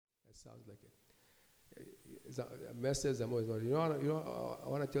sounds like it. Master Zamo is not. I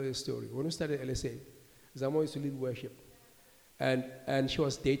want to tell you a story. When we started LSA, Zamo used to lead worship, and she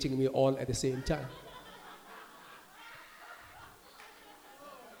was dating me all at the same time.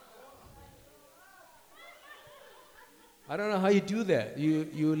 I don't know how you do that.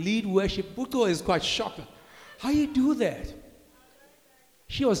 You lead worship. Buto is quite shocked. How you do that?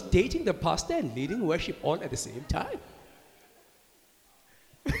 She was dating the pastor and leading worship all at the same time.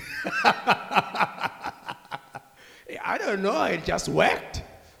 I don't know. It just worked.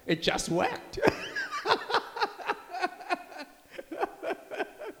 It just worked.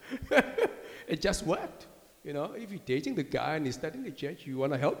 It just worked. You know, if you're dating the guy and he's starting the church, you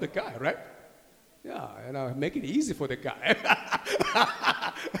want to help the guy, right? Yeah, and I'll make it easy for the guy.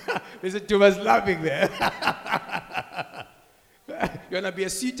 There's too much laughing there. You want to be a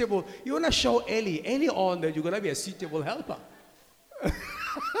suitable, you want to show early on that you're going to be a suitable helper.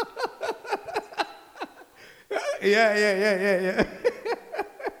 Yeah.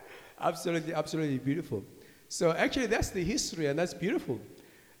 Absolutely beautiful. So actually that's the history, and that's beautiful.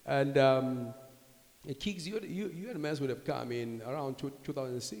 And Keeks, you and Maz would have come in around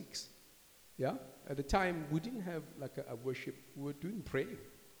 2006. Yeah? At the time, we didn't have like a worship. We were doing prayer.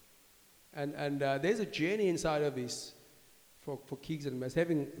 And there's a journey inside of this for Keeks and Maz,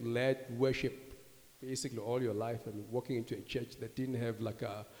 having led worship basically all your life and walking into a church that didn't have like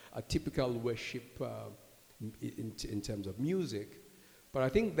a typical worship in terms of music. But I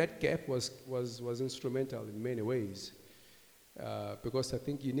think that gap was instrumental in many ways. Because I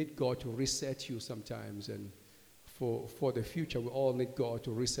think you need God to reset you sometimes, and for the future, we all need God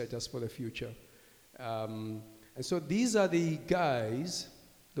to reset us for the future. And so these are the guys,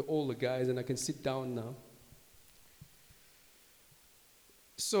 the older guys, and I can sit down now.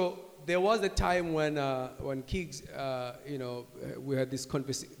 So there was a time when Keeks, we had this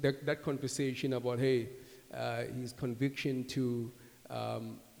that conversation about, hey, his conviction to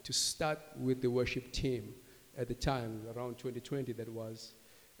start with the worship team. At the time, around 2020 that was.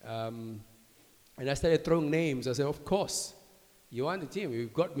 And I started throwing names. I said, of course, you want the team.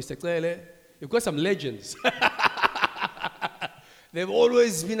 You've got Mr. Klele. You've got some legends. They've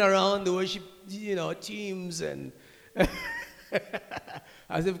always been around the worship, teams. And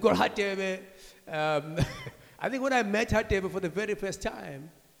I said, we've got Hatebe. I think when I met Hatebe for the very first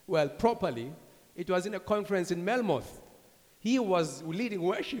time, well, properly, it was in a conference in Melmoth. He was leading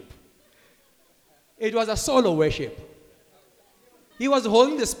worship. It was a solo worship. He was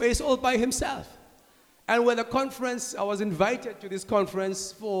holding the space all by himself. And when the conference, I was invited to this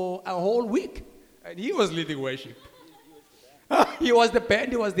conference for a whole week, and he was leading worship. He was the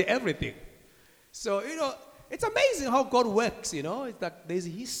band, he was the everything. So, it's amazing how God works, It's like there's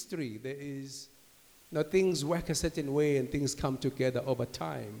history. There is, things work a certain way and things come together over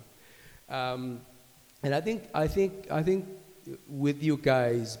time. And I think with you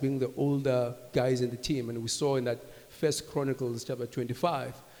guys being the older guys in the team, and we saw in that First Chronicles chapter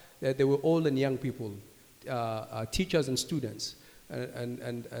 25 that they were old and young people, teachers and students,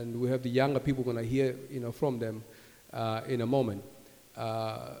 and we have the younger people going to hear from them in a moment.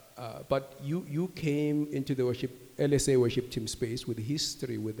 But you came into the LSA worship team space with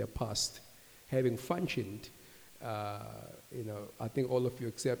history, with their past, having functioned. I think all of you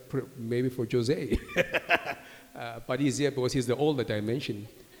except maybe for Jose. But he's here because he's the older dimension.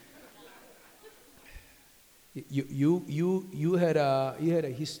 You had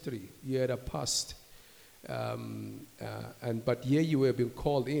a history, you had a past, but here you were being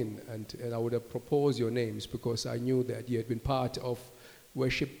called in, and I would have proposed your names because I knew that you had been part of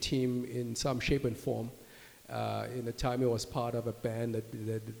worship team in some shape and form. In the time, it was part of a band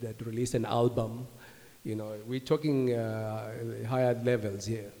that released an album. We're talking higher levels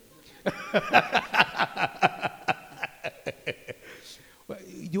here.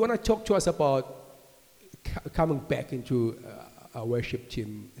 Do you want to talk to us about coming back into a worship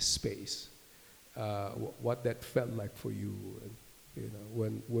team space? What that felt like for you,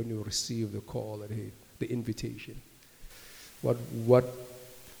 when you received the call and the invitation. What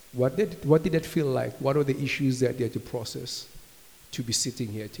did that feel like? What are the issues that you had to process to be sitting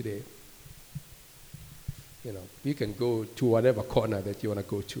here today? You can go to whatever corner that you want to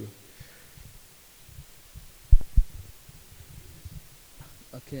go to.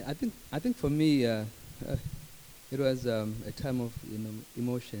 Okay, I think for me, it was a time of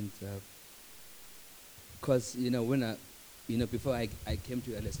emotions, because when before I came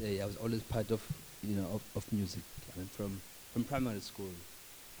to LSA, I was always part of of music. I mean, from primary school,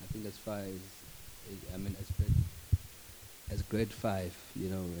 I think as far as as grade 5,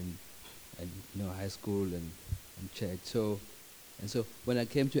 and high school and church. So And so when I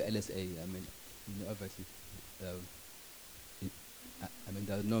came to LSA, I mean, obviously, um, I mean,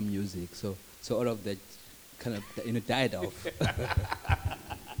 there was no music, so all of that kind of died off.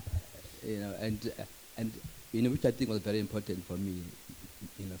 And which I think was very important for me,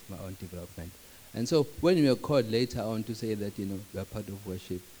 for my own development. And so when we were called later on to say that we are part of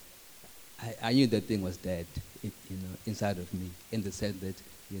worship, I knew that thing was dead, inside of me, in the sense that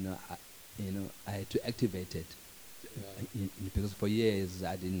I had to activate it. Yeah. Because for years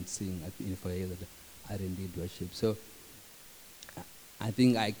I didn't sing. For years I didn't lead worship. So I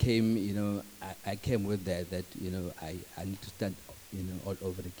think I came, I came with that I need to start, all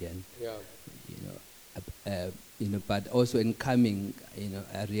over again. Yeah. But also in coming,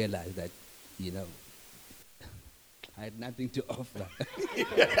 I realized that, I had nothing to offer.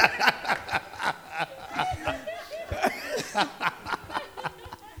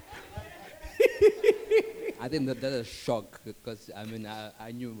 I think that's a shock because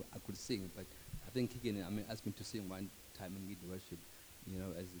I knew I could sing, but I think Keegan asked me to sing one time in lead worship,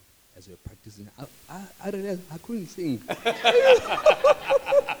 as we were practicing. I realized I couldn't sing.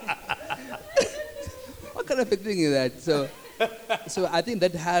 What kind of a thing is that? So I think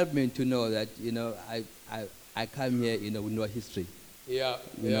that helped me to know that I come here with no history. Yeah.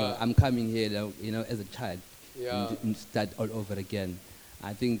 I'm coming here as a child. Yeah. And start all over again.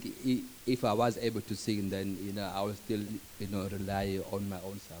 I think if I was able to sing, then I would still rely on my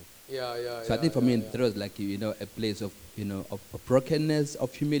own self. Yeah. So I think for me there was like a place of of brokenness,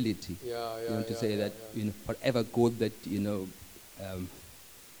 of humility. To say that whatever good that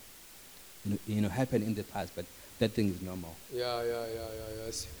happened in the past, but that thing is normal. Yeah.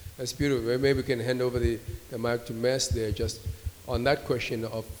 That's beautiful. Maybe we can hand over the mic to Mess there, just on that question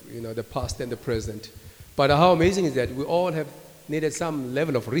of the past and the present. But how amazing is that we all have needed some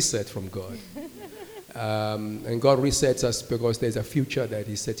level of reset from God. And God resets us because there's a future that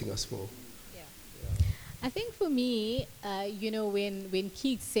He's setting us for. Yeah. I think for me, when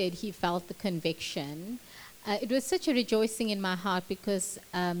Keith said he felt the conviction, it was such a rejoicing in my heart because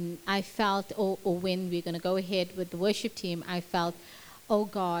I felt, or when we're going to go ahead with the worship team, I felt, oh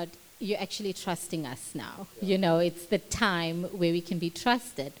God, you're actually trusting us now. Yeah. It's the time where we can be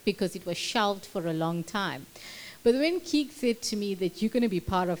trusted because it was shelved for a long time. But when Keek said to me that you're going to be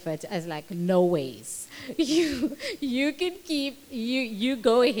part of it, I was like, no ways. You can you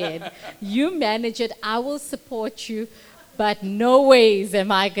go ahead. You manage it. I will support you. But no ways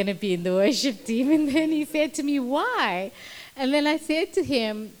am I going to be in the worship team. And then he said to me, why? And then I said to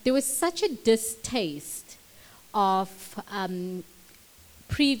him, there was such a distaste of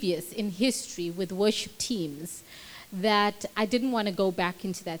previous in history with worship teams that I didn't want to go back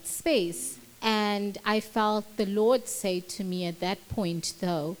into that space. And I felt the Lord say to me at that point,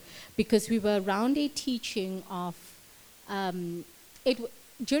 though, because we were around a teaching of, during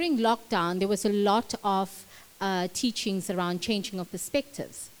lockdown, there was a lot of teachings around changing of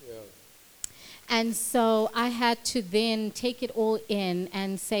perspectives. Yeah. And so I had to then take it all in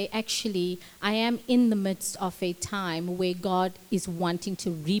and say, actually, I am in the midst of a time where God is wanting to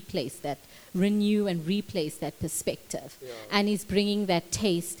replace that, renew and replace that perspective. Yeah. And He's bringing that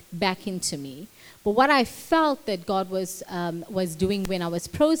taste back into me. But what I felt that God was doing when I was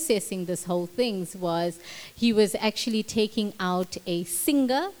processing this whole thing was He was actually taking out a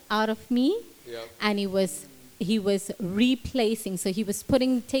singer out of me. Yeah. And He was replacing, so He was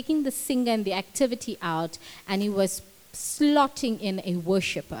taking the singer and the activity out, and He was slotting in a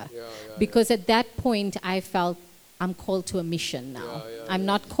worshiper. Because at that point I felt I'm called to a mission now. I'm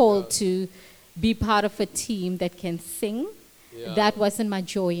not called to be part of a team that can sing. That wasn't my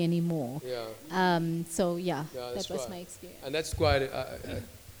joy anymore. That was my experience. And that's quite,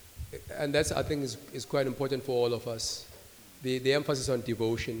 and that's I think is quite important for all of us. The emphasis on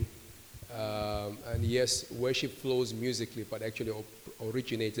devotion. And yes, worship flows musically, but actually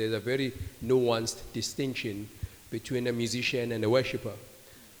originates. There's a very nuanced distinction between a musician and a worshiper.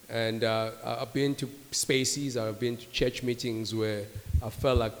 And I've been to spaces, I've been to church meetings where I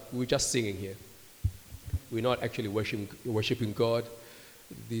felt like we're just singing here. We're not actually worshiping God.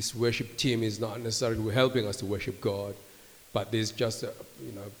 This worship team is not necessarily helping us to worship God, but there's just a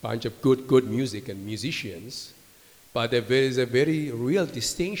bunch of good music and musicians. But there is a very real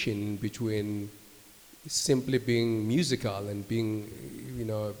distinction between simply being musical and being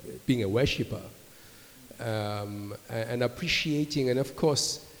a worshiper, and appreciating, and of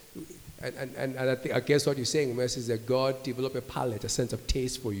course, and I guess what you're saying, Mes, is that God developed a palate, a sense of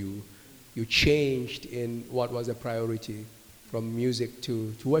taste for you. You changed in what was a priority from music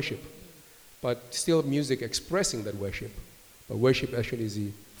to worship, but still music expressing that worship. But worship actually is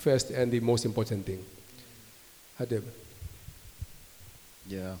the first and the most important thing. Hadeb.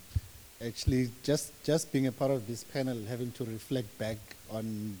 Yeah. Actually, just being a part of this panel, having to reflect back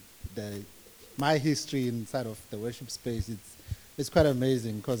on my history inside of the worship space, it's quite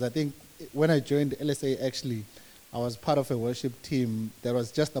amazing, because I think when I joined LSA, actually, I was part of a worship team that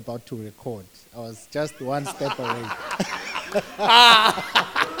was just about to record. I was just one step away.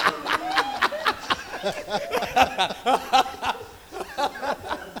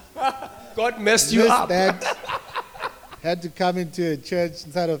 God messed you Missed up. that. Had to come into a church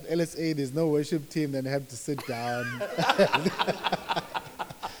inside of LSA. There's no worship team, then have to sit down.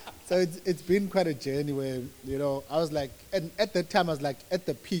 So it's been quite a journey where, I was like, and at that time I was like at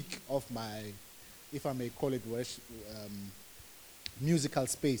the peak of my, if I may call it worship, musical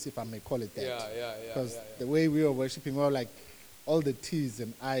space, if I may call it that. Yeah. Because the way we were worshiping, we were like, all the T's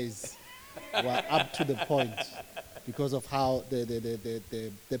and I's were up to the point because of how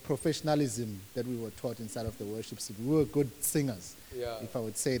the professionalism that we were taught inside of the worship scene. We were good singers, if I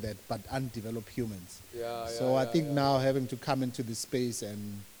would say that, but undeveloped humans. So I think now having to come into this space,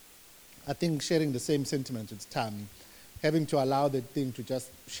 and I think sharing the same sentiment with Tammy, having to allow the thing to just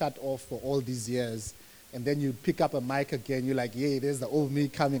shut off for all these years, and then you pick up a mic again, you're like, yeah, there's the old me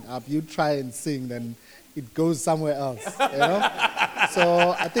coming up. You try and sing, then it goes somewhere else,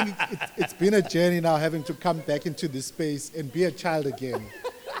 So I think it's been a journey now, having to come back into this space and be a child again.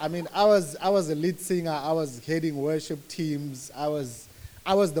 I mean, I was a lead singer. I was heading worship teams. I was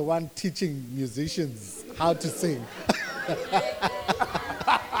the one teaching musicians how to sing.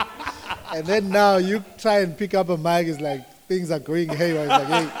 And then now you try and pick up a mic, it's like things are going haywire. It's like,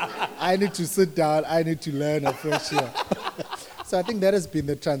 hey, I need to sit down. I need to learn afresh here. So I think that has been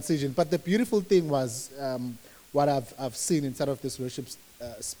the transition. But the beautiful thing was what I've seen inside of this worship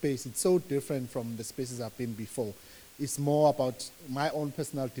space. It's so different from the spaces I've been before. It's more about my own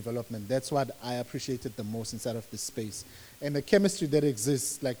personal development. That's what I appreciated the most inside of this space. And the chemistry that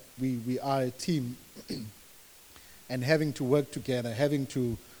exists, like we are a team, and having to work together, having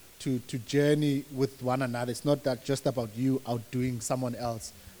to journey with one another. It's not that just about you outdoing someone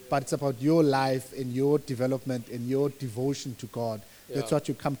else, but it's about your life and your development and your devotion to God. That's what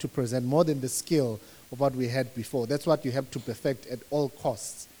you come to present, more than the skill of what we had before. That's what you have to perfect at all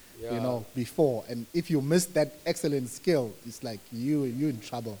costs, before. And if you miss that excellent skill, it's like you're in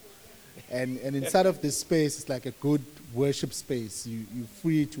trouble. And inside of this space, it's like a good worship space. You're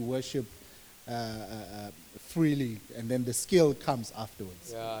free to worship freely, and then the skill comes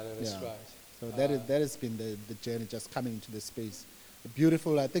afterwards. Yeah, that's right. So that has been the journey, just coming into this space.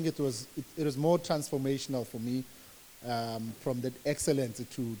 Beautiful. I think it was more transformational for me, from that excellence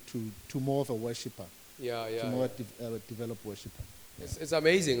to more of a worshiper. To more developed worshiper. It's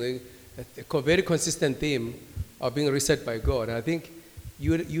amazing. A very consistent theme of being reset by God. And I think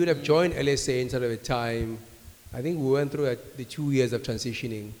you would have joined LSA inside of a time. I think we went through the 2 years of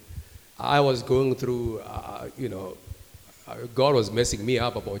transitioning. I was going through, God was messing me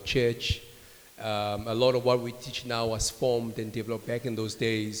up about church. A lot of what we teach now was formed and developed back in those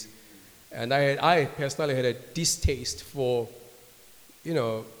days. And I personally had a distaste for,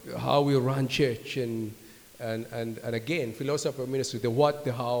 how we run church and again, philosophy of ministry, the what,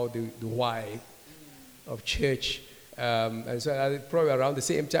 the how, the why of church. And so probably around the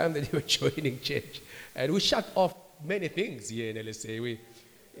same time that you were joining church. And we shut off many things here in LSA.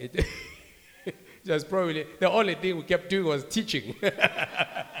 Just probably the only thing we kept doing was teaching.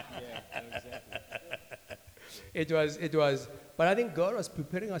 It was, but I think God was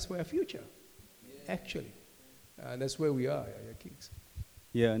preparing us for a future, actually. And that's where we are, Kings.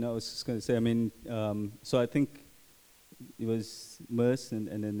 Yeah, no, I was just going to say, so I think it was Merce and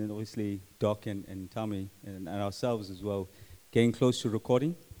then obviously Doc and Tommy and ourselves as well, getting close to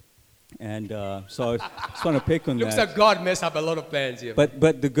recording. And so I just want to pick on Looks that. like God messed up a lot of plans here.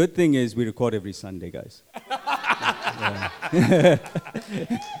 But the good thing is we record every Sunday, guys.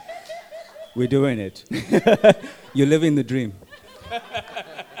 We're doing it. You're living the dream.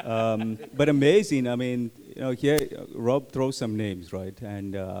 But amazing. Here Rob throws some names, right?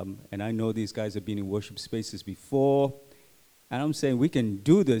 And I know these guys have been in worship spaces before. And I'm saying we can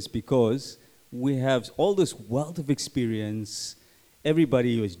do this because we have all this wealth of experience.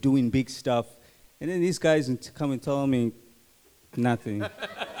 Everybody was doing big stuff. And then these guys come and tell me nothing.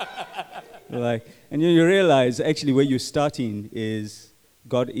 And you realize actually where you're starting is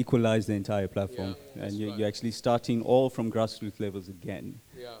God equalized the entire platform. And you're actually starting all from grassroots levels again.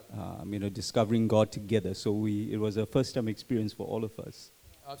 Discovering God together. So it was a first-time experience for all of us.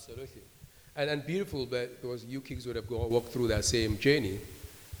 Absolutely. And beautiful that because you kids would have walked through that same journey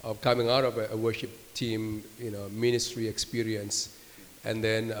of coming out of a worship team, ministry experience, and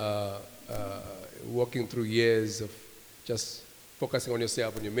then walking through years of just focusing on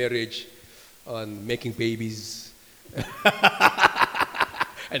yourself, on your marriage, on making babies,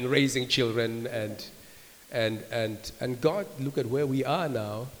 and raising children, and God, look at where we are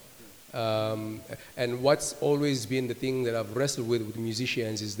now. And what's always been the thing that I've wrestled with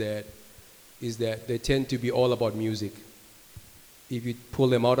musicians is that they tend to be all about music. If you pull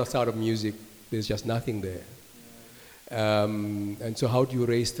them outside of music, there's just nothing there. And so how do you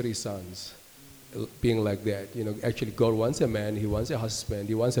raise 3 sons being like that? Actually God wants a man, he wants a husband,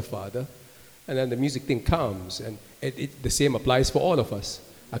 he wants a father, and then the music thing comes, and the same applies for all of us.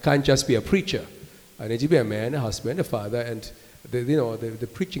 I can't just be a preacher. I need to be a man, a husband, a father, and the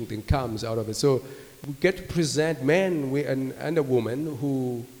preaching thing comes out of it. So we get to present men and a woman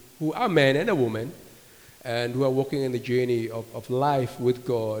who are man and a woman, and who are walking in the journey of life with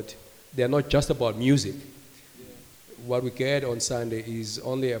God. They're not just about music. What we get on Sunday is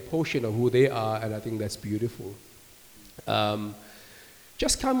only a portion of who they are, and I think that's beautiful.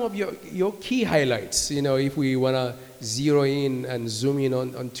 Just come up your key highlights. If we want to zero in and zoom in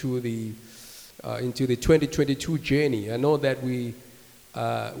onto the into the 2022 journey. I know that we've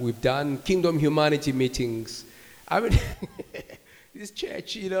done Kingdom Humanity meetings. I mean, this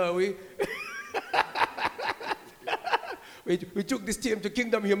church, we took this team to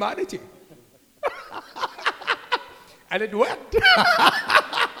Kingdom Humanity. And it worked.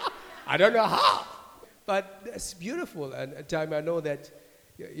 I don't know how, but that's beautiful. And at times I know that,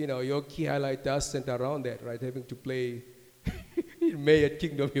 your key highlight does center around that, right? Having to play in May at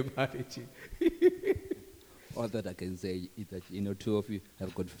Kingdom Humanity. All that I can say is that, 2 of you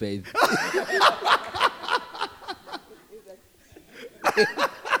have got faith.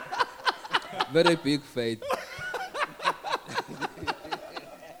 Very big faith.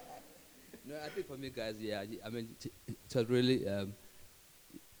 No, I think for me, guys, yeah, I mean, it was really, I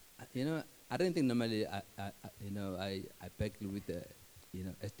don't think normally, I back with the,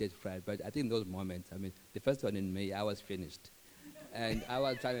 a stage fright, but I think those moments, I mean, the first one in May, I was finished. And I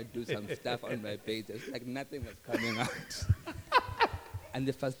was trying to do some stuff on my page. It's like nothing was coming out. And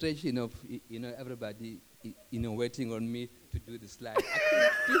the frustration of, everybody, waiting on me to do the slide.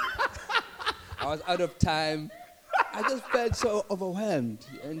 I was out of time. I just felt so overwhelmed.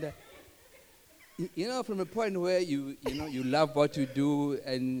 And, from a point where you love what you do,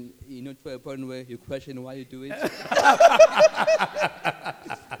 and, to a point where you question why you do it.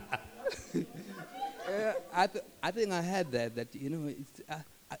 I think I had that it's,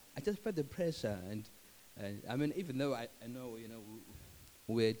 I just felt the pressure, and I mean, even though I know,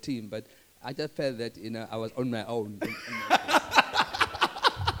 we're a team, but I just felt that, I was on my own.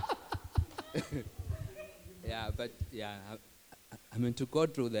 Yeah, but yeah, I mean, to go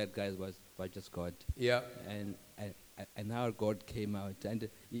through that, guys, was just God. Yeah. And how God came out, and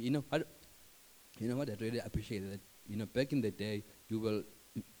what I really appreciated that, back in the day, you'll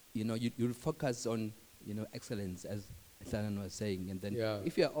focus on, excellence, as Sanan was saying, and then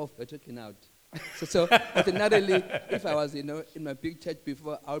if you're off, you're taken out. So ordinarily, if I was, in my big church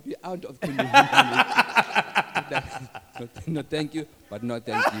before, I would be out of Kingdom. No, thank you, but no,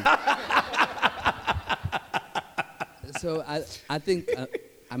 thank you. So I think,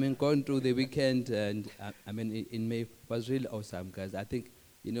 going through the weekend, and in May was really awesome, because I think,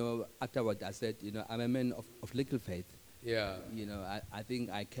 after what I said, I'm a man of little faith. Yeah. I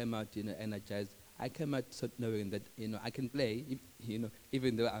think I came out, energized. I came out knowing that, I can play,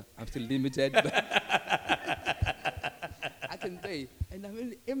 even though I'm still limited. But I can play. And I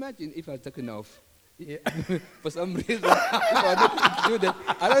mean, imagine if I was taken off. Yeah. For some reason, if I not do that,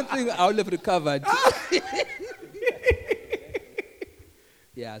 I don't think I would have recovered.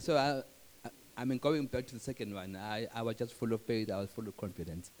 Yeah, so going back to the second one, I was just full of faith. I was full of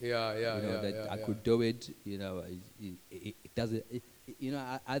confidence. That I could do it. It doesn't.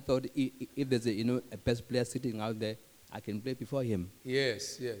 I thought if there's a best player sitting out there, I can play before him.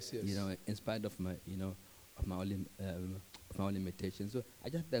 Yes. In spite of my of my own limitations. So I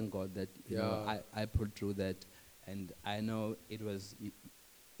just thank God that I pulled through that, and I know it was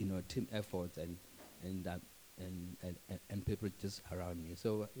team effort and people just around me.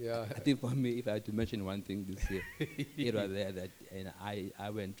 So I think for me, if I had to mention one thing this year, it was there that, and I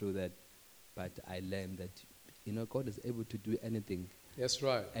went through that, but I learned that, God is able to do anything. That's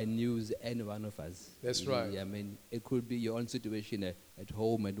right. And use any one of us. That's right. I mean, it could be your own situation at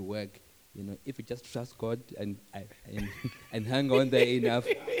home, at work. If you just trust God and hang on there enough,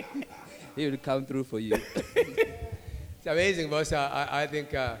 He will come through for you. It's amazing, boss. I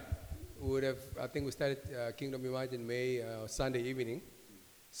think we started Kingdom Humanity in May, Sunday evening.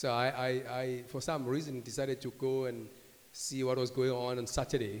 So I for some reason decided to go and see what was going on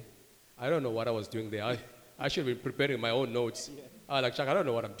Saturday. I don't know what I was doing there. I should be preparing my own notes. I was like, Chuck, I don't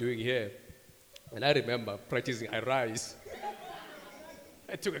know what I'm doing here. And I remember practicing I rise.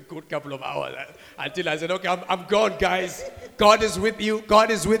 It took a good couple of hours until I said, okay, I'm gone, guys. God is with you. God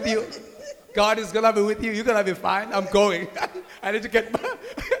is with you. God is going to be with you. You're going to be fine. I'm going. I need to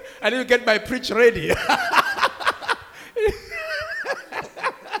get my preach ready.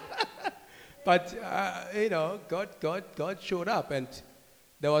 But, God showed up, and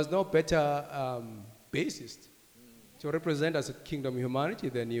there was no better bassist to represent us at Kingdom Humanity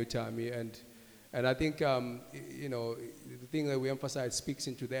than you, Tammy. And I think, the thing that we emphasize speaks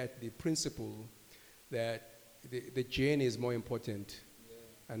into that, the principle that the journey is more important,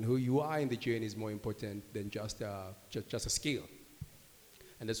 and who you are in the journey is more important than just a skill.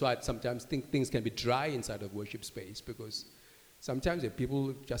 And that's why I sometimes think things can be dry inside of worship space, because sometimes the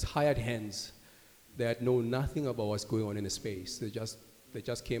people just hired hands that know nothing about what's going on in the space. They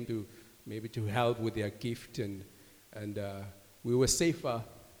just came to maybe to help with their gift, and we were safer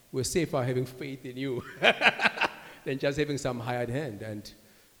having faith in you than just having some hired hand.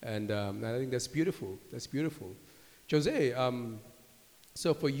 And I think that's beautiful. That's beautiful. Jose,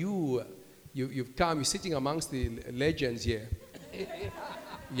 so for you, you've come, you're sitting amongst the legends here.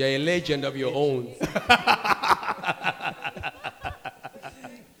 You're a legend of your own.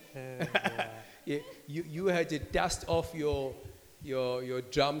 You had to dust off your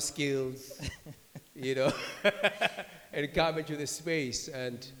drum skills, and come into the space.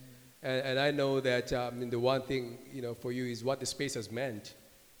 And I know that the one thing for you is what the space has meant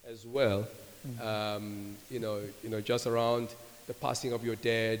as well. Just around the passing of your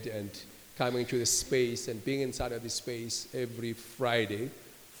dad and coming into the space and being inside of this space every Friday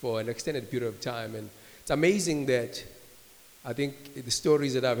for an extended period of time. And it's amazing that I think the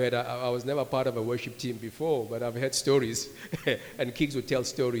stories that I've had, I was never part of a worship team before, but I've had stories, and kids would tell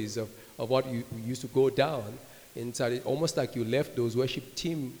stories of what you used to go down inside it, almost like you left those worship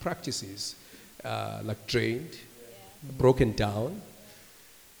team practices, like drained, broken down.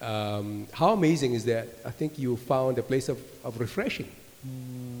 How amazing is that? I think you found a place of refreshing.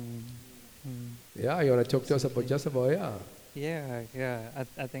 Yeah, you want to talk to us about Yeah.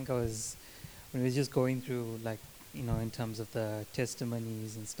 I think when we were just going through, in terms of the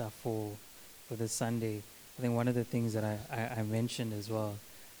testimonies and stuff for this Sunday, I think one of the things that I mentioned as well,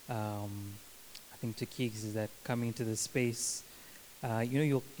 I think to Keeks, is that coming to the space,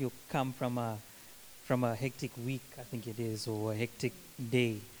 you'll come from a hectic week, I think it is, or a hectic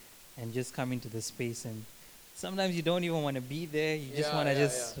day, and just coming to the space, and sometimes you don't even want to be there. You just want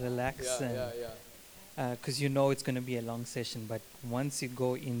to relax, because it's going to be a long session. But once you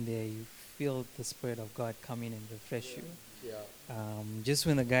go in there, you feel the Spirit of God come in and refresh you. Just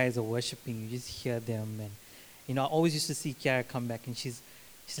when the guys are worshiping, you just hear them, and I always used to see Kiara come back, and she's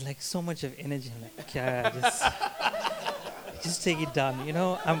like so much of energy. I'm like, Kiara, just take it down.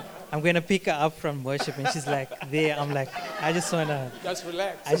 I'm going to pick her up from worship, and she's like there. I'm like, I just want to just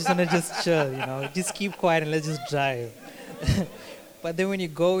relax. I just want to just chill, just keep quiet and let's just drive. But then when you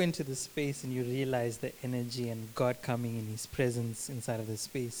go into the space and you realize the energy and God coming in His presence inside of the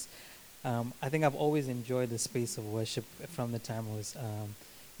space, I think I've always enjoyed the space of worship from the time I was,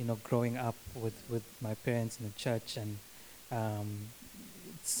 growing up with my parents in the church, and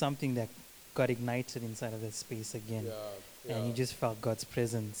it's something that got ignited inside of that space again. And you just felt God's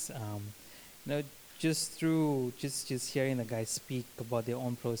presence. Just through just hearing the guys speak about their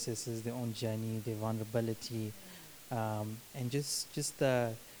own processes, their own journey, their vulnerability, and just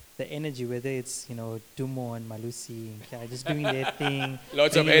the energy, whether it's Dumo and Malusi and Kiara just doing their thing.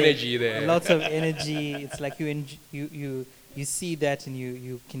 Lots of energy there. Lots of energy. It's like you see that, and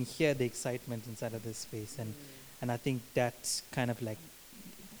you can hear the excitement inside of this space, and I think that's kind of like,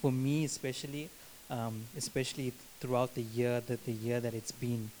 for me especially throughout the year that it's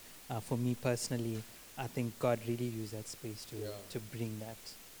been, for me personally, I think God really used that space to bring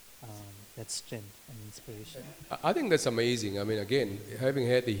that strength and inspiration. I think that's amazing. I mean, again, having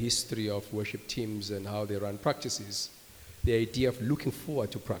had the history of worship teams and how they run practices, the idea of looking forward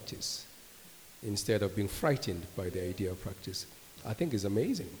to practice instead of being frightened by the idea of practice, I think is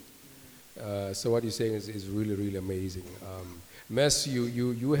amazing. So what you're saying is really, really amazing. Mess,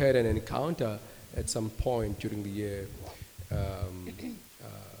 you had an encounter at some point during the year.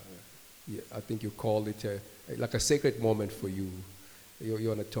 I think you called it like a sacred moment for you. You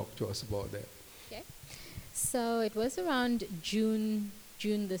want to talk to us about that? Okay. So it was around June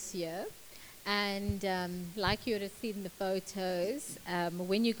this year. And like you would have seen the photos,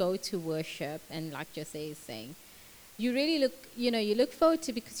 when you go to worship, and like Jose is saying, you really look forward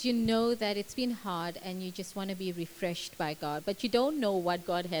to, because you know that it's been hard and you just want to be refreshed by God, but you don't know what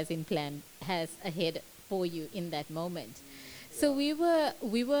God has ahead for you in that moment. So we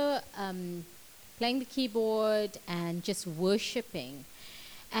were playing the keyboard and just worshiping.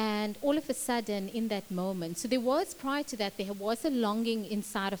 And all of a sudden, in that moment, so there was, prior to that, there was a longing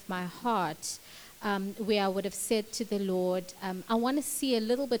inside of my heart where I would have said to the Lord, I want to see a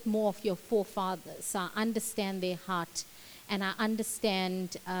little bit more of your forefathers. So I understand their heart and I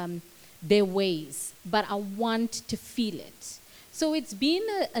understand their ways, but I want to feel it. So it's been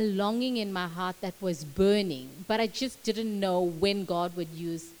a longing in my heart that was burning, but I just didn't know when God would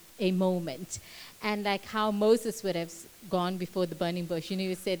use a moment. And like how Moses would have gone before the burning bush,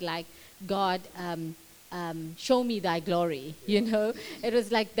 he said like, God, show me thy glory, It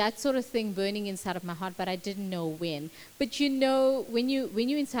was like that sort of thing burning inside of my heart, but I didn't know when. But when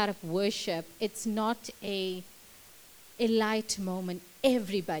you're inside of worship, it's not a light moment.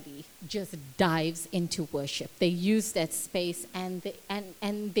 Everybody just dives into worship. They use that space and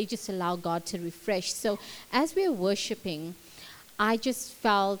they just allow God to refresh. So as we were worshiping, I just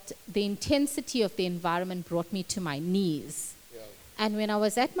felt the intensity of the environment brought me to my knees. Yeah. And when I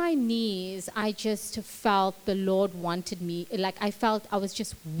was at my knees, I just felt the Lord wanted me, like I felt I was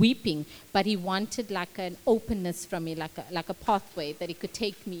just weeping, but he wanted like an openness from me, like a pathway that he could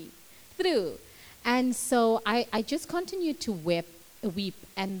take me through. And so I just continued to weep.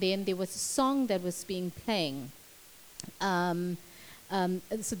 And then there was a song that was being playing. So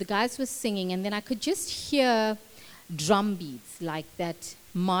the guys were singing, and then I could just hear drum beats like that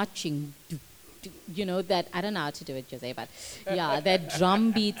marching, that, I don't know how to do it, Jose, but yeah, that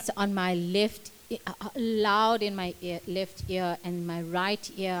drum beats on my left, loud in my left ear, and my right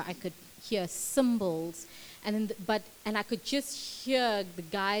ear I could hear cymbals, and I could just hear the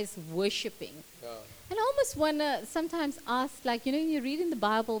guys worshiping. Yeah. And I almost want to sometimes ask, like, you read in the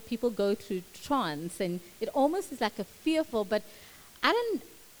Bible, people go through trance, and it almost is like a fearful, but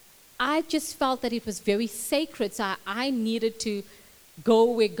I just felt that it was very sacred, so I needed to go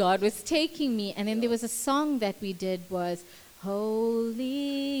where God was taking me. And then there was a song that we did was,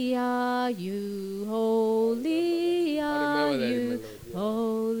 holy are you, holy are you,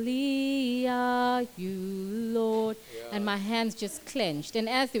 holy are you, Lord. Yeah. And my hands just clenched. And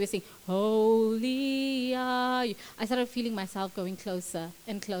as they were saying, holy are you, I started feeling myself going closer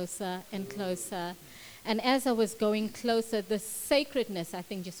and closer and closer. And as I was going closer, the sacredness, I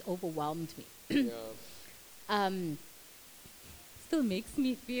think, just overwhelmed me. Yeah. Still makes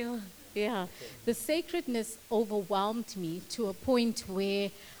me feel, yeah. The sacredness overwhelmed me to a point where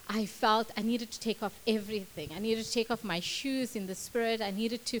I felt I needed to take off everything. I needed to take off my shoes in the spirit. I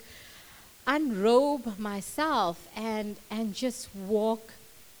needed to unrobe myself and just walk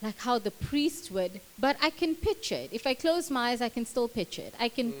like how the priest would. But I can picture it. If I close my eyes, I can still picture it. I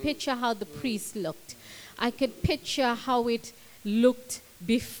can picture how the priest looked. I could picture how it looked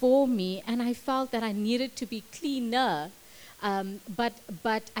before me, and I felt that I needed to be cleaner.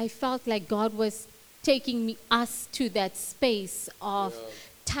 But I felt like God was taking us to that space of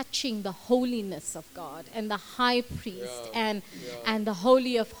touching the holiness of God and the high priest and the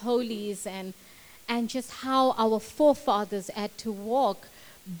Holy of Holies and just how our forefathers had to walk.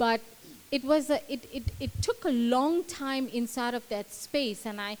 But it took a long time inside of that space,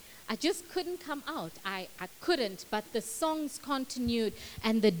 and I just couldn't come out. I couldn't, but the songs continued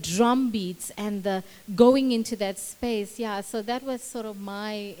and the drum beats and the going into that space. Yeah, so that was sort of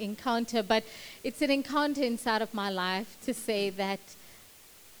my encounter, but it's an encounter inside of my life to say that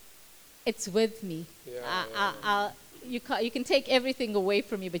it's with me. You can take everything away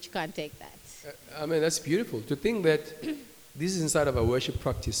from me, but you can't take that. I mean, that's beautiful to think that this is inside of a worship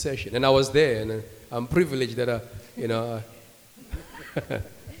practice session. And I was there, and I'm privileged that,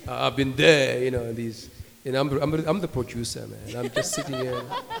 I've been there, these, I'm the producer, man. I'm just sitting here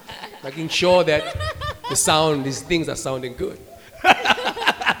making sure that these things are sounding good.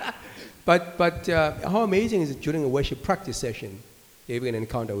 But how amazing is it during a worship practice session, you have an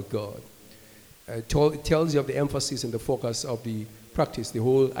encounter with God? It tells you of the emphasis and the focus of the practice, the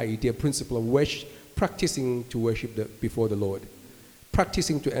whole idea, principle of worship, practicing to worship before the Lord,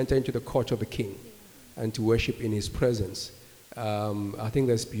 practicing to enter into the court of the King and to worship in His presence. I think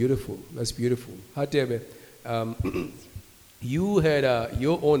that's beautiful. That's beautiful. Hatebe, you had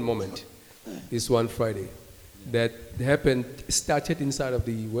your own moment this one Friday that started inside of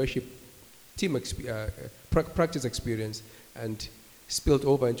the worship team practice experience and spilled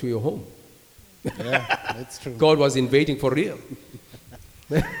over into your home. Yeah, that's true. God was invading for real.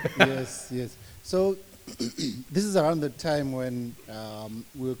 Yes. So this is around the time when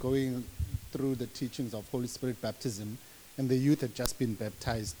we were going through the teachings of Holy Spirit baptism, and the youth had just been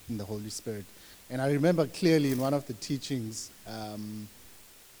baptized in the Holy Spirit. And I remember clearly in one of the teachings,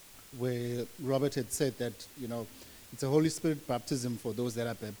 where Robert had said that, it's a Holy Spirit baptism for those that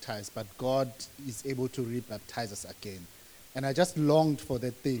are baptized, but God is able to rebaptize us again. And I just longed for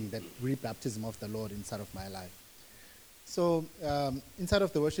that thing, that rebaptism of the Lord inside of my life. So inside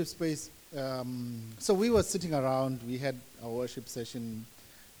of the worship space, so we were sitting around, we had our worship session,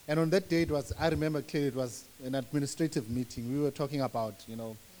 and on that day I remember clearly, it was an administrative meeting. We were talking about,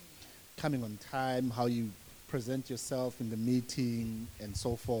 coming on time, how you present yourself in the meeting, and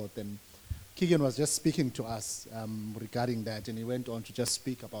so forth. And Keegan was just speaking to us regarding that, and he went on to just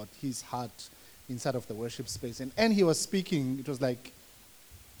speak about his heart inside of the worship space. And he was speaking, it was like,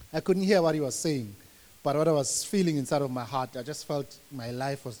 I couldn't hear what he was saying, but what I was feeling inside of my heart, I just felt my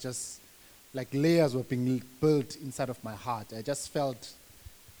life was just like layers were being built inside of my heart. I just felt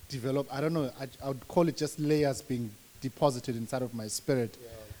developed, I don't know, I would call it just layers being deposited inside of my spirit.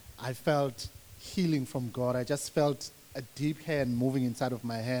 Yeah. I felt healing from God. I just felt a deep hand moving inside of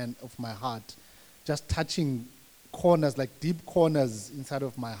my heart, just touching corners, like deep corners inside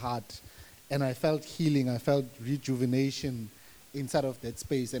of my heart. And I felt healing, I felt rejuvenation inside of that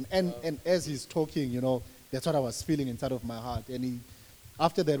space. And as he's talking, that's what I was feeling inside of my heart. And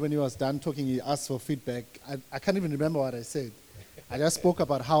after that, when he was done talking, he asked for feedback. I can't even remember what I said. I just spoke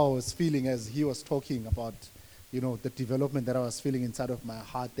about how I was feeling as he was talking about, the development that I was feeling inside of my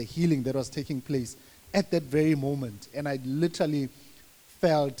heart, the healing that was taking place at that very moment. And I literally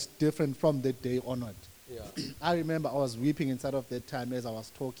felt different from that day onward. Yeah. I remember I was weeping inside of that time as I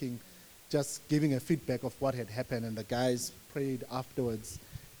was talking, just giving a feedback of what had happened, and the guys prayed afterwards.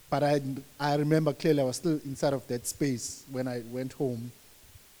 But I remember clearly I was still inside of that space when I went home.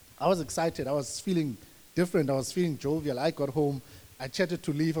 I was excited. I was feeling different. I was feeling jovial. I got home. I chatted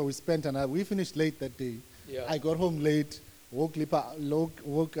to Lifa. We finished late that day. Yeah. I got home late, woke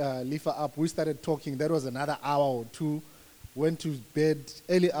Lifa up. We started talking. That was another hour or two. Went to bed,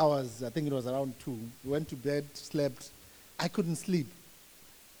 early hours. I think it was around 2. Went to bed, slept. I couldn't sleep.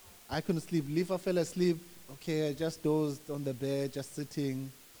 Lifa fell asleep. Okay, I just dozed on the bed, just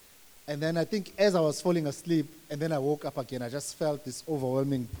sitting. And then I think as I was falling asleep, and then I woke up again, I just felt this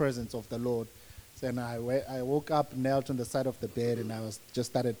overwhelming presence of the Lord. So then I woke up, knelt on the side of the bed, and I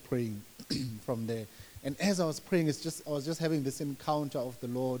just started praying from there. And as I was praying, I was just having this encounter of the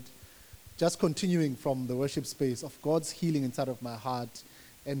Lord, just continuing from the worship space of God's healing inside of my heart,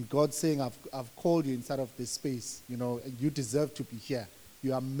 and God saying, I've called you inside of this space. You deserve to be here.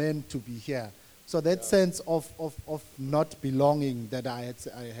 You are meant to be here. So that sense of not belonging that I had,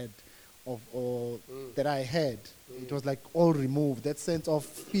 it was like all removed. That sense of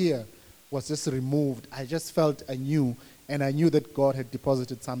fear was just removed. I just felt anew, and I knew that God had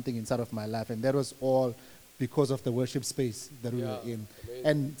deposited something inside of my life, and that was all because of the worship space that we were in. Amazing.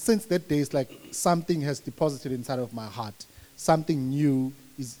 And since that day, it's like something has deposited inside of my heart. Something new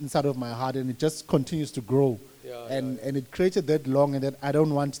is inside of my heart, and it just continues to grow. And it created that longing that I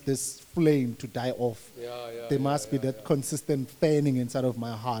don't want this flame to die off. There must be that consistent fanning inside of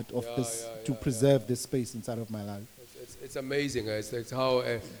my heart of to preserve this space inside of my life. It's amazing. It's how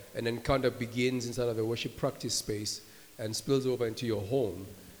an encounter begins inside of a worship practice space and spills over into your home,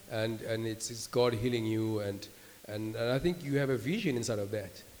 and it's God healing you, and I think you have a vision inside of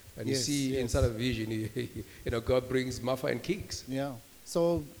that, and you see inside of the vision, God brings Mafa and Kicks. Yeah.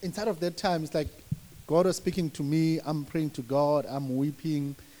 So inside of that time, it's like God was speaking to me. I'm praying to God. I'm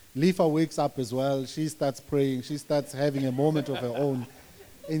weeping. Lifa wakes up as well. She starts praying. She starts having a moment of her own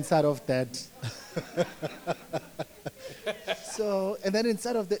inside of that. So, and then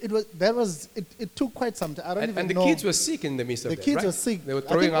inside of that, it took quite some time. I don't even know. And the kids were sick in the midst of that, The kids right? were sick. They were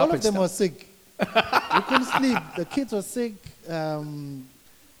throwing up all of them were sick. We couldn't sleep. The kids were sick.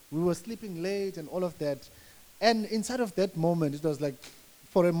 We were sleeping late and all of that. And inside of that moment, it was like,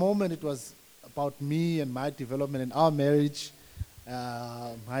 for a moment, it was about me and my development and our marriage,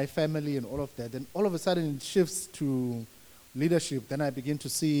 my family and all of that. Then all of a sudden it shifts to leadership. Then I begin to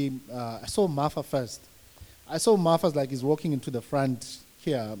see, I saw Mafa first. I saw Mafa like he's walking into the front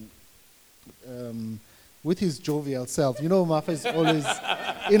here with his jovial self. Mafa is always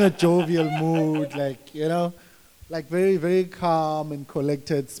in a jovial mood, like very, very calm and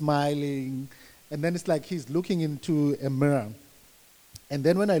collected, smiling. And then it's like he's looking into a mirror. And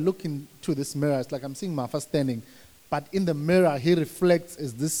then when I look into this mirror, it's like I'm seeing Mafa standing. But in the mirror, he reflects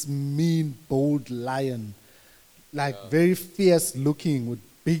as this mean, bold lion. Very fierce looking with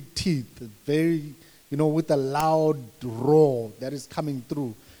big teeth. Very, with a loud roar that is coming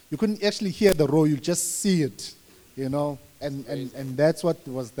through. You couldn't actually hear the roar, you just see it, And that's what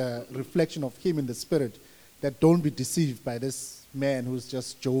was the reflection of him in the spirit. That don't be deceived by this man who's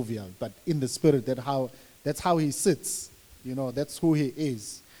just jovial. But in the spirit, that's how he sits. That's who he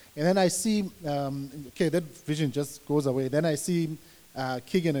is. And then I see, okay, that vision just goes away. Then I see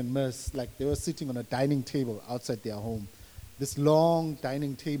Keegan and Merce, like they were sitting on a dining table outside their home. This long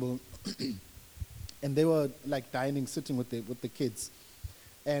dining table, and they were like dining, sitting with the kids.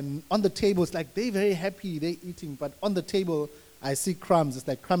 And on the table, it's like they're very happy, they're eating, but on the table, I see crumbs, it's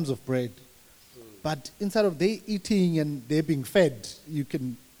like crumbs of bread. But inside of they eating and they're being fed, you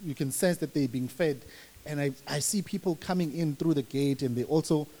can sense that they're being fed. And I see people coming in through the gate, and they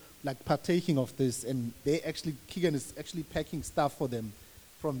also like partaking of this, and Keegan is actually packing stuff for them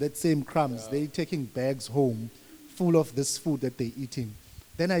from that same crumbs. They're taking bags home full of this food that they're eating.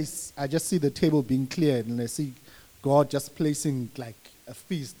 Then I just see the table being cleared, and I see God just placing like a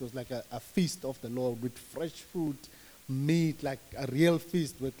feast. It was like a feast of the Lord with fresh fruit, meat, like a real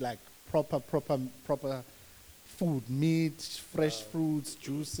feast with like proper food, meat, fresh fruits,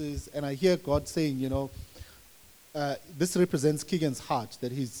 juices. And I hear God saying, this represents Keegan's heart,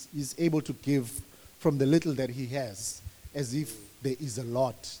 that he's able to give from the little that he has, as if there is a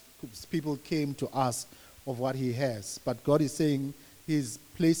lot. People came to ask of what he has, but God is saying he's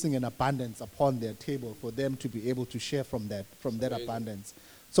placing an abundance upon their table for them to be able to share from that abundance.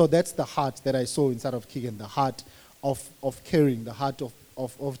 So that's the heart that I saw inside of Keegan, the heart of caring, the heart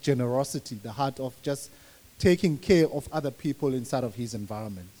of generosity, the heart of just taking care of other people inside of his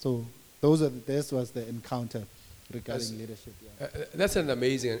environment. So this was the encounter regarding leadership. Yeah. That's an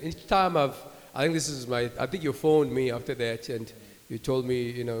amazing. Each time I think you phoned me after that, and you told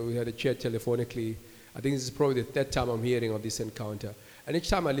me, we had a chat telephonically. I think this is probably the third time I'm hearing of this encounter. And each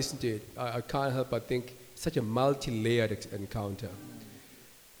time I listen to it, I can't help but think it's such a multi-layered encounter.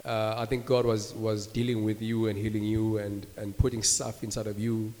 I think God was dealing with you and healing you and putting stuff inside of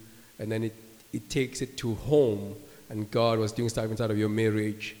you, and then it takes it to home, and God was doing stuff inside of your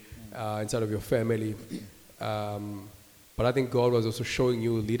marriage, inside of your family. But I think God was also showing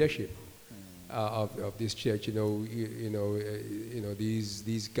you leadership of this church.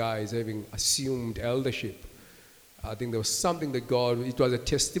 These guys having assumed eldership. I think there was something that it was a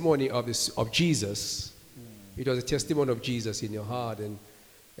testimony of Jesus. It was a testimony of Jesus in your heart, and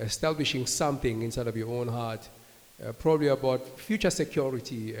establishing something inside of your own heart, probably about future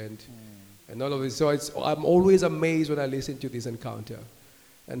security and all of this. So I'm always amazed when I listen to this encounter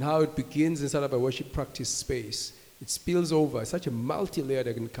and how it begins inside of a worship practice space. It spills over, such a multi-layered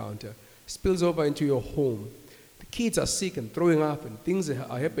encounter, spills over into your home. The kids are sick and throwing up and things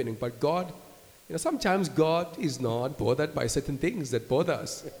are happening, but God, sometimes God is not bothered by certain things that bother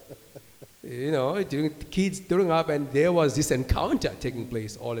us. Kids throwing up, and there was this encounter taking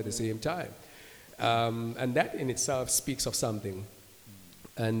place all at the same time. And that in itself speaks of something.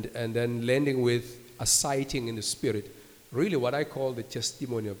 And then landing with a sighting in the spirit, really what I call the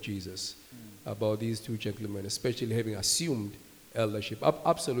testimony of Jesus about these two gentlemen, especially having assumed eldership.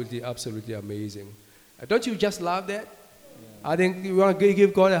 Absolutely, absolutely amazing. Don't you just love that? Yeah. I think you want to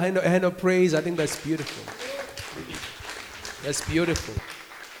give God a hand of praise. I think that's beautiful. That's beautiful.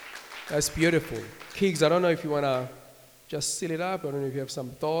 That's beautiful. Keeks, I don't know if you want to just seal it up. I don't know if you have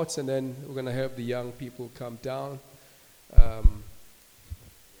some thoughts, and then we're going to have the young people come down.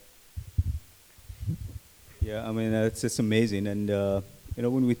 Yeah, I mean, it's just amazing. And,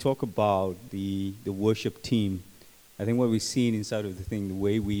 when we talk about the worship team, I think what we've seen inside of the thing, the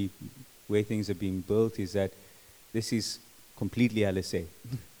way things are being built is that this is completely LSA.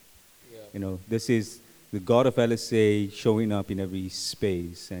 Yeah. This is the God of LSA showing up in every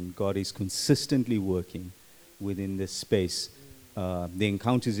space, and God is consistently working within this space. The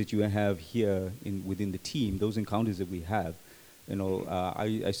encounters that you have here within the team, those encounters that we have, I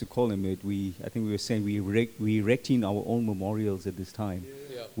used to call them I think we were saying we erecting our own memorials at this time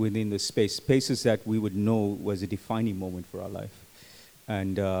within the spaces that we would know was a defining moment for our life.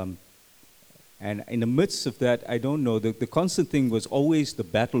 And in the midst of that, I don't know, the constant thing was always the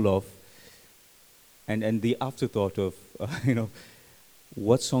battle of, and the afterthought of,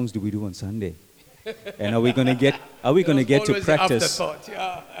 what songs do we do on Sunday? And are we going to get to practice?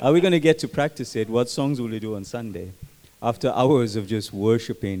 Yeah. Are we going to get to practice it? What songs will we do on Sunday? After hours of just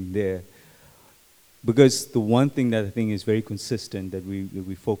worshiping there. Because the one thing that I think is very consistent that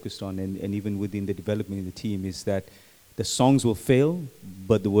we focused on, and even within the development of the team, is that the songs will fail,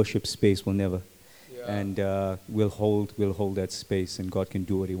 but the worship space will never. Yeah. And we'll hold that space, and God can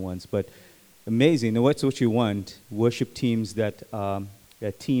do what He wants. But amazing. What's what you want? Worship teams that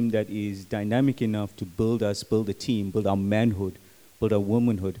a team that is dynamic enough to build a team, build our manhood, build our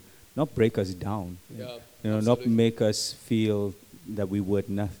womanhood, not break us down. Yeah. Not make us feel that we worth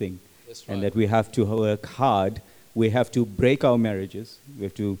nothing. That's right. And that we have to work hard. We have to break our marriages. We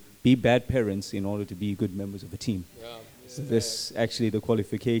have to be bad parents in order to be good members of a team. Yeah. So this actually the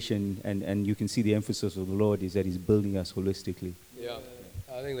qualification, and you can see the emphasis of the Lord is that He's building us holistically. Yeah,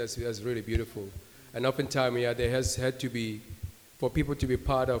 I think that's really beautiful. And oftentimes, yeah, there has had to be, for people to be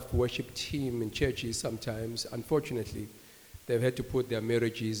part of worship team in churches sometimes, unfortunately, they've had to put their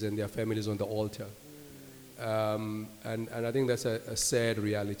marriages and their families on the altar. And I think that's a sad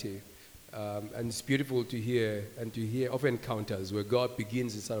reality. And it's beautiful to hear of encounters where God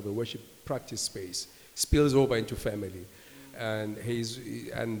begins inside of a worship practice space, spills over into family. And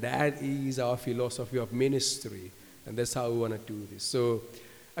that is our philosophy of ministry. And that's how we want to do this. So,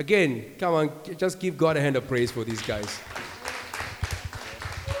 again, come on, just give God a hand of praise for these guys.